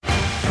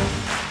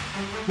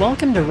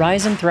Welcome to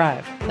Rise and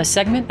Thrive, a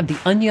segment of the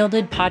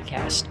Unyielded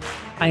podcast.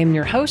 I am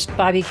your host,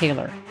 Bobby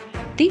Kaler.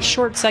 These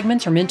short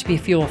segments are meant to be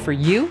fuel for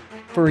you,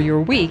 for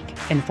your week,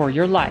 and for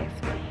your life.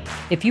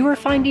 If you are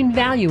finding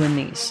value in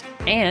these,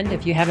 and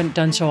if you haven't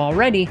done so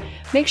already,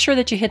 make sure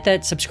that you hit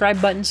that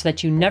subscribe button so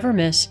that you never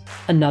miss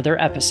another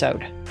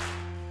episode.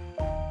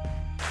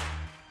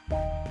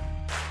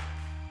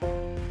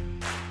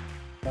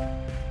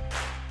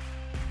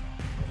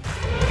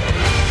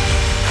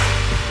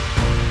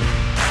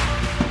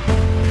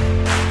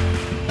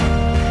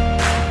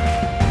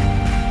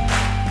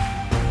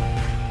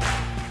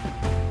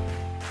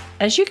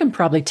 As you can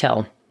probably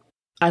tell,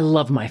 I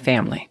love my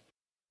family.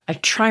 I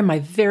try my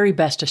very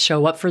best to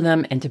show up for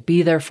them and to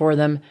be there for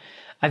them.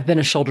 I've been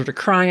a shoulder to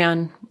cry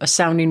on, a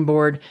sounding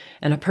board,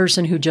 and a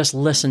person who just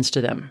listens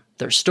to them,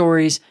 their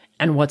stories,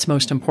 and what's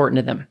most important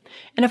to them.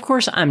 And of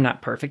course, I'm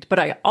not perfect, but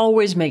I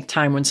always make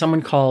time when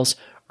someone calls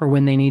or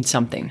when they need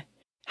something.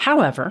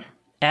 However,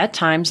 at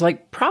times,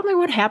 like probably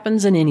what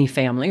happens in any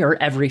family or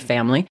every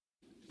family,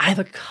 I have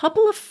a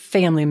couple of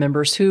family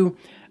members who,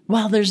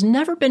 while there's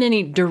never been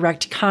any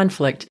direct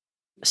conflict,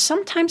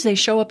 sometimes they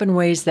show up in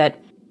ways that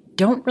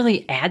don't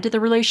really add to the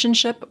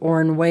relationship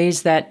or in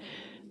ways that,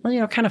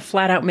 kind of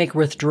flat out make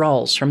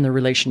withdrawals from the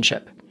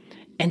relationship.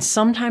 And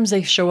sometimes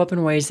they show up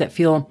in ways that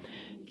feel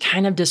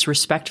kind of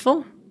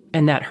disrespectful,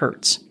 and that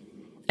hurts.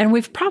 And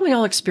we've probably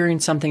all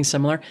experienced something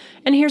similar.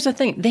 And here's the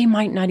thing, they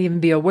might not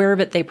even be aware of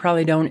it. They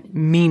probably don't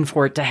mean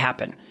for it to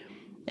happen.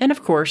 And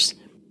of course,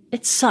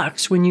 it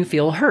sucks when you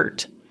feel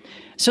hurt.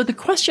 So the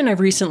question I've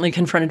recently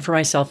confronted for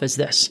myself is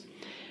this: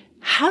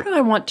 how do I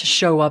want to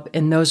show up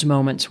in those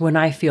moments when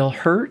I feel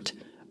hurt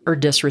or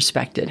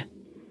disrespected?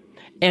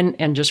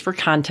 And just for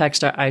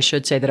context, I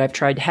should say that I've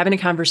tried having a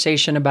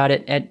conversation about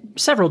it at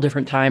several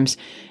different times,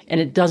 and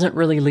it doesn't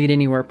really lead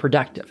anywhere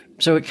productive.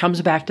 So it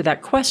comes back to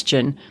that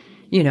question,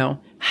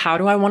 how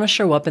do I want to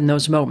show up in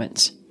those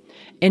moments?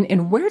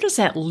 And where does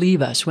that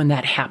leave us when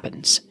that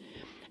happens?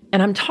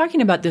 And I'm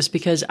talking about this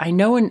because I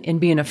know in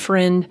being a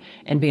friend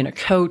and being a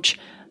coach,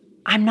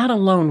 I'm not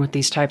alone with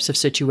these types of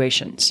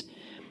situations.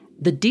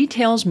 The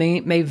details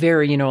may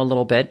vary, a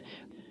little bit,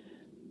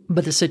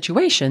 but the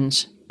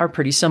situations are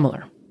pretty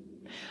similar.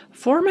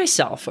 For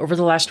myself, over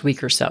the last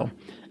week or so,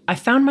 I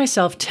found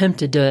myself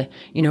tempted to,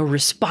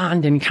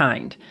 respond in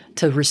kind,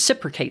 to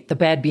reciprocate the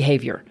bad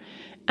behavior.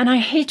 And I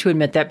hate to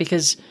admit that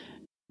because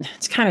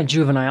it's kind of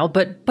juvenile,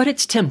 but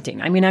it's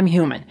tempting. I mean, I'm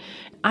human.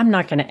 I'm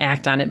not going to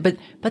act on it,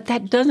 but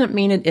that doesn't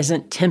mean it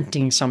isn't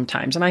tempting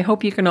sometimes. And I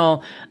hope you can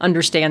all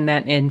understand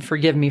that and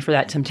forgive me for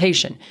that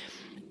temptation.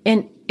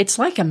 And it's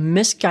like a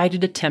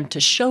misguided attempt to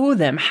show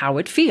them how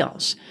it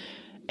feels.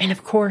 And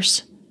of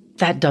course,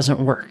 that doesn't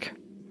work.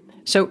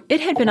 So it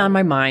had been on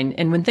my mind,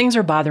 and when things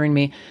are bothering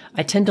me,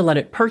 I tend to let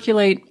it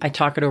percolate. I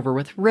talk it over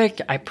with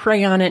Rick, I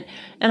pray on it,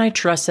 and I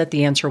trust that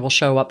the answer will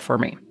show up for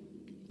me.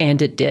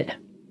 And it did.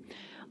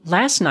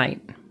 Last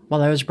night,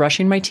 while I was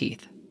brushing my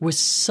teeth, with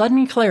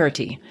sudden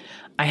clarity,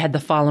 I had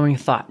the following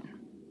thought: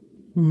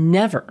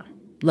 never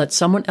let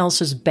someone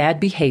else's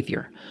bad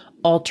behavior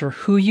alter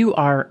who you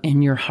are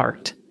in your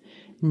heart.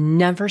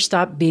 Never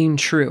stop being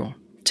true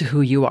to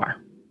who you are.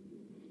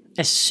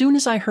 As soon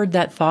as I heard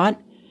that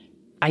thought,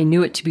 I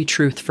knew it to be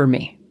truth for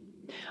me.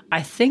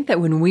 I think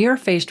that when we are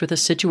faced with a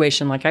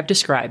situation like I've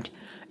described,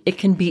 it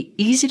can be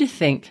easy to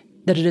think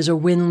that it is a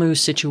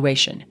win-lose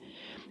situation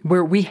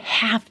where we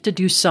have to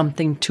do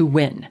something to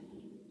win.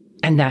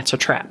 And that's a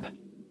trap.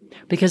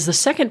 Because the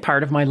second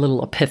part of my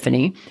little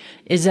epiphany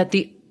is that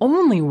the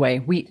only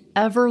way we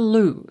ever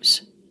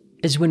lose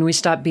is when we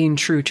stop being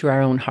true to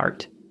our own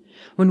heart.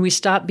 When we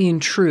stop being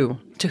true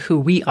to who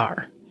we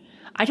are.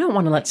 I don't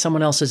want to let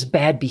someone else's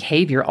bad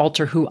behavior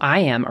alter who I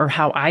am or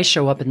how I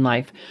show up in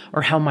life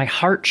or how my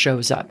heart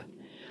shows up.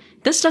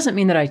 This doesn't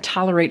mean that I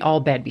tolerate all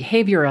bad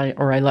behavior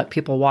or I let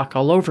people walk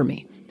all over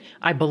me.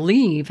 I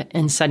believe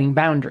in setting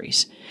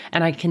boundaries,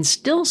 and I can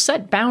still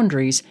set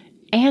boundaries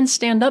and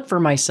stand up for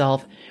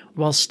myself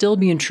while still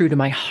being true to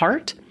my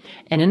heart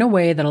and in a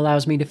way that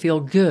allows me to feel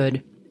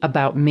good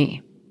about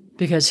me.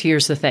 Because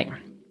here's the thing.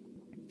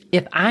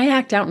 If I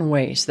act out in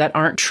ways that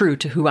aren't true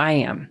to who I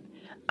am,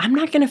 I'm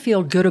not going to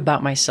feel good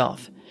about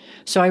myself.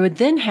 So I would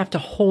then have to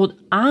hold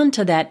on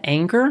to that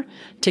anger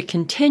to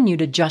continue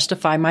to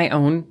justify my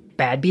own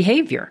bad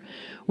behavior,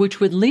 which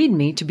would lead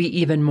me to be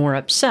even more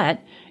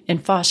upset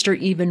and foster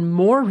even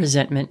more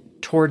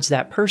resentment towards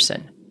that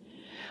person.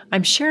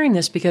 I'm sharing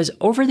this because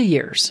over the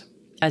years,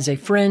 as a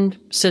friend,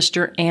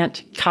 sister,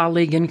 aunt,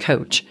 colleague, and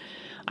coach,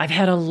 I've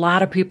had a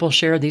lot of people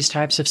share these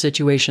types of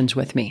situations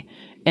with me,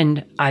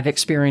 and I've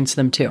experienced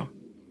them too.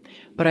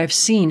 But I've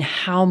seen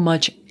how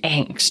much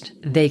angst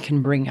they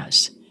can bring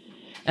us.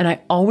 And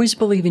I always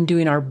believe in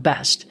doing our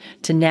best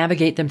to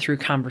navigate them through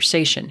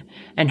conversation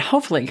and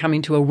hopefully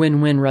coming to a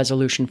win-win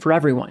resolution for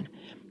everyone.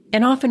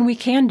 And often we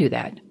can do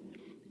that.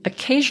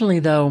 Occasionally,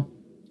 though,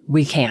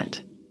 we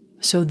can't.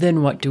 So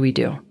then what do we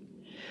do?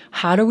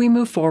 How do we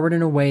move forward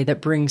in a way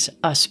that brings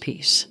us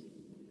peace?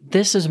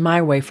 This is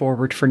my way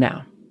forward for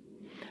now.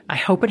 I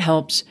hope it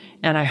helps,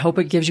 and I hope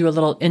it gives you a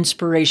little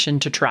inspiration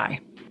to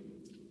try.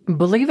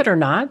 Believe it or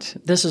not,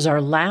 this is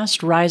our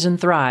last Rise and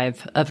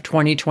Thrive of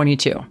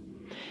 2022.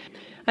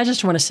 I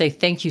just want to say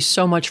thank you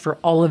so much for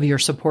all of your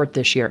support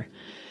this year.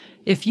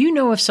 If you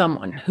know of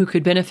someone who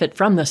could benefit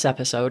from this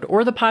episode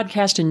or the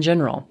podcast in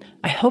general,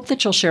 I hope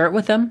that you'll share it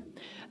with them.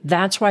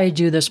 That's why I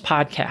do this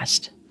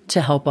podcast, to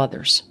help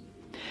others.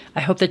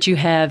 I hope that you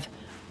have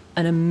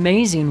an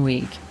amazing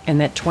week and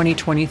that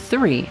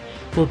 2023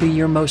 will be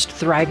your most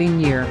thriving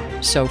year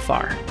so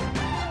far.